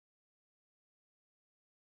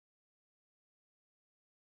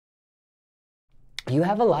You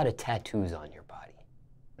have a lot of tattoos on your body.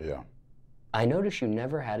 Yeah. I noticed you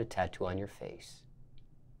never had a tattoo on your face.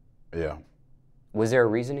 Yeah. Was there a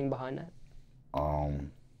reasoning behind that?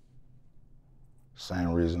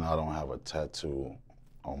 Same reason I don't have a tattoo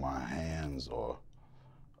on my hands or,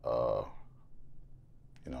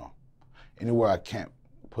 you know, anywhere I can't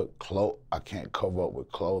I can't cover up with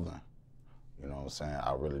clothing. You know what I'm saying?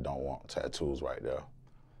 I really don't want tattoos right there.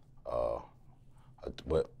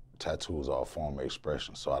 But tattoos are a form of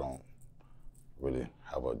expression, so I don't really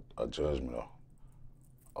have a judgment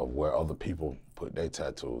of where other people put their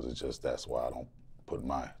tattoos. It's just that's why I don't put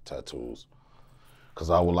my tattoos. Because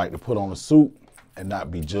I would like to put on a suit and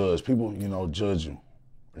not be judged. People, you know, judge you,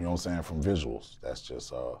 you know what I'm saying, from visuals. That's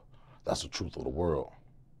just, that's the truth of the world.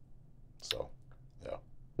 So, yeah.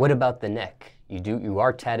 What about the neck? You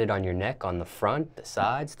are tatted on your neck, on the front, the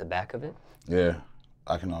sides, the back of it? Yeah,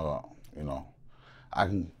 I can, you know, I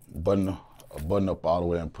can button up all the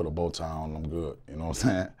way and put a bow tie on, I'm good, you know what I'm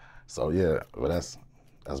saying? So yeah, but that's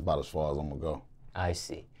about as far as I'm gonna go. I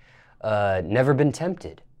see. Never been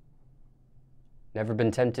tempted? Never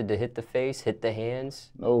been tempted to hit the face, hit the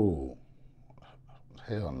hands? No,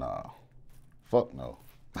 hell nah, fuck no.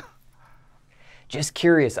 Just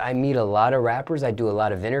curious, I meet a lot of rappers, I do a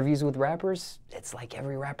lot of interviews with rappers. It's like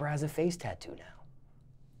every rapper has a face tattoo now.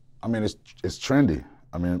 I mean, it's trendy.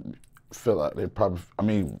 I mean, feel like they probably, I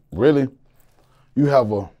mean, really, you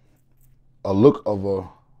have a look of a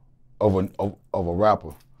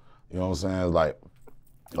rapper. You know what I'm saying? Like,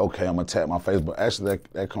 okay, I'm gonna tap my face, but actually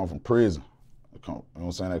that come from prison. You know what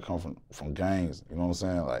I'm saying? That come from gangs. You know what I'm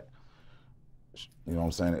saying? Like, you know what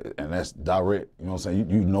I'm saying? And that's direct. You know what I'm saying?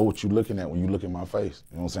 You know what you're looking at when you look at my face.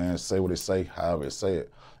 You know what I'm saying? Say what it say, however it say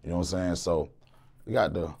it. You know what I'm saying? So,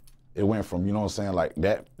 it went from, you know what I'm saying, like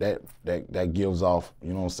that gives off,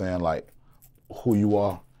 you know what I'm saying, like who you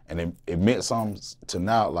are. And it meant something to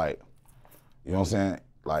now, like, you know what I'm saying,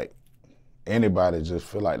 like anybody just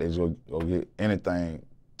feel like they just go get anything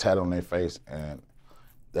tatted on their face, and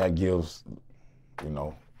that gives, you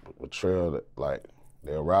know, a trail that, like,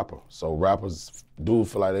 they're a rapper. So rappers do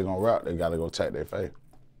feel like they're gonna rap, they gotta go tat their face.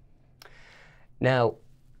 Now,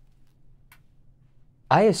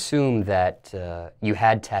 I assume that you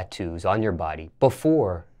had tattoos on your body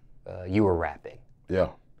before you were rapping. Yeah.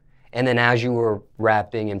 And then as you were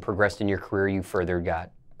rapping and progressed in your career, you further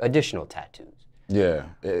got additional tattoos. Yeah,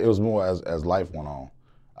 it was more as life went on.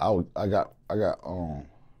 I got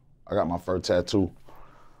my first tattoo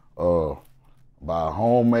by a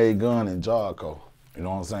homemade gun in Jericho. You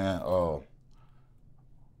know what I'm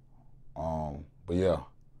saying? But yeah.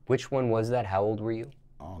 Which one was that? How old were you?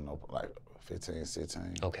 I don't know, like 15,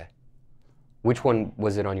 16. Okay. Which one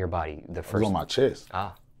was it on your body? The first? It was on my chest.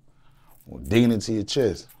 Ah. Digging into your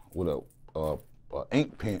chest with a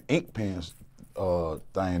ink pen thing.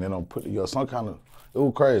 They don't put together some kind of, it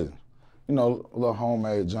was crazy. You know, a little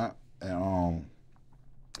homemade junk. And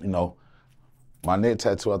you know, my neck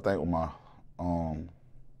tattoo, I think, with my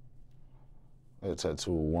neck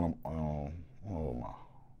tattoo, one of my,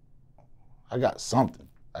 I got something.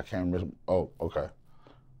 I can't remember. Oh, okay.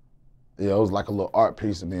 Yeah, it was like a little art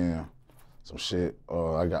piece, and then some shit.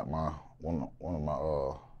 I got one of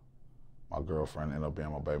my girlfriend ended up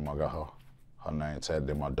being my baby mom. I got her name tatted,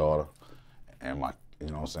 then my daughter, and my, you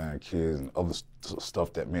know what I'm saying, kids and other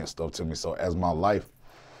stuff that meant stuff to me. So as my life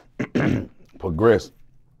progressed,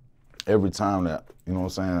 every time that, you know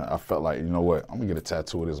what I'm saying, I felt like, you know what, I'm gonna get a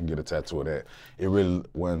tattoo of this, I'm gonna get a tattoo of that. It really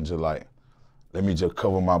wasn't just like, let me just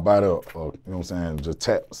cover my body up, or, you know what I'm saying, just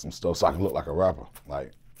tap some stuff so I can look like a rapper.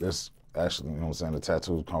 Like, this actually, you know what I'm saying, the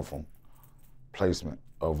tattoos come from placement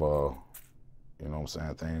of, you know what I'm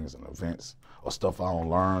saying, things and events, or stuff I don't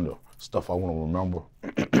learn, or stuff I want to remember.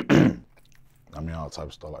 I mean, all type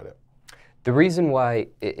of stuff like that. The reason why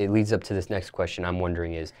it leads up to this next question I'm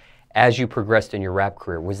wondering is, as you progressed in your rap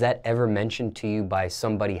career, was that ever mentioned to you by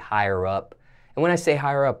somebody higher up? And when I say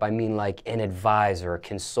higher up, I mean like an advisor, a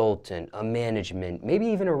consultant, a management, maybe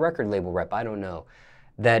even a record label rep, I don't know,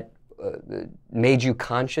 that made you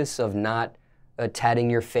conscious of not tatting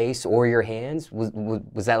your face or your hands?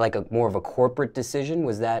 Was that like more of a corporate decision?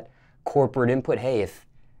 Was that corporate input? Hey, if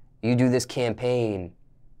you do this campaign,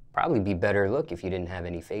 probably be better look if you didn't have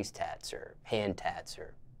any face tats or hand tats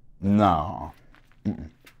or... No.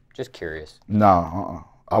 Just curious. No,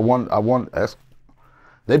 I want,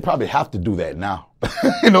 they probably have to do that now.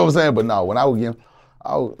 You know what I'm saying? But no, when I was young,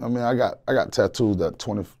 I mean, I got tattoos that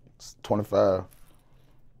 25,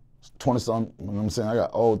 20 something, you know what I'm saying? I got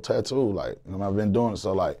old tattoos, like, you know, I've been doing it,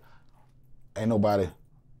 so like, ain't nobody,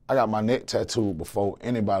 I got my neck tattooed before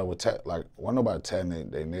anybody would like, wasn't nobody tatting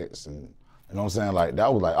their necks and You know what I'm saying? Like,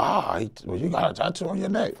 that was like, well, you got a tattoo on your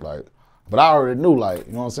neck. Like, but I already knew, like,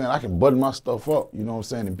 you know what I'm saying? I can button my stuff up, you know what I'm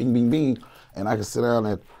saying? And bing, bing, bing. And I can sit down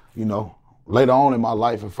and, you know, later on in my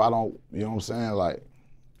life, if I don't, you know what I'm saying? Like,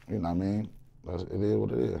 you know what I mean? It is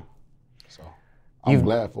what it is. So I'm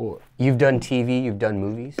glad for it. You've done TV, you've done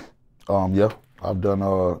movies? Yeah. I've done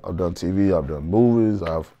TV, I've done movies, you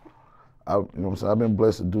know what I'm saying? I've been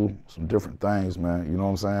blessed to do some different things, man. You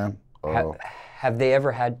know what I'm saying? Have they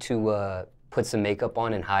ever had to put some makeup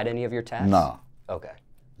on and hide any of your tats? Nah. Okay.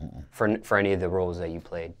 For any of the roles that you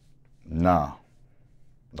played? Nah,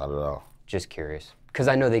 not at all. Just curious, because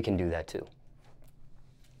I know they can do that too.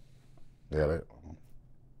 Yeah,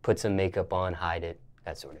 put some makeup on, hide it,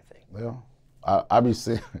 that sort of thing. Yeah, I be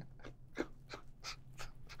saying,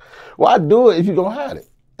 why do it if you gonna hide it?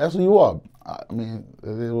 That's who you are. I mean, it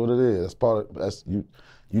is what it is. That's part of, that's you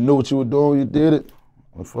knew what you were doing when you did it.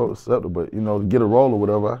 I'm fully acceptable, but you know, to get a role or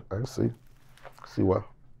whatever, I can see why.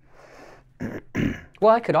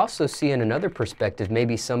 Well, I could also see in another perspective,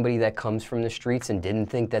 maybe somebody that comes from the streets and didn't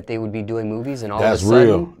think that they would be doing movies, and all of a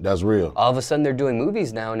sudden, that's real. All of a sudden, they're doing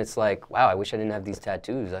movies now, and it's like, wow, I wish I didn't have these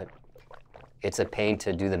tattoos. It's a pain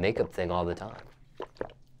to do the makeup thing all the time.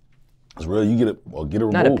 It's real. You get it or get it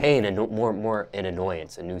removed. Not a pain, and more an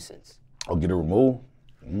annoyance, a nuisance. Or get it removed.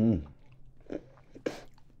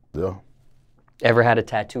 Yeah. Ever had a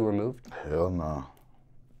tattoo removed? Hell nah.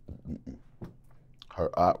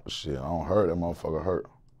 Shit, I don't hurt that motherfucker hurt.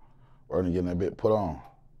 Or getting that bit put on.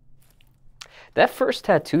 That first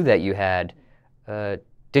tattoo that you had,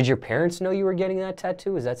 did your parents know you were getting that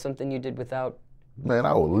tattoo? Is that something you did without? Man,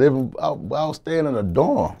 I was living, I was staying in a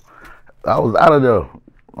dorm. I was out of there.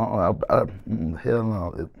 Hell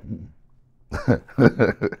no.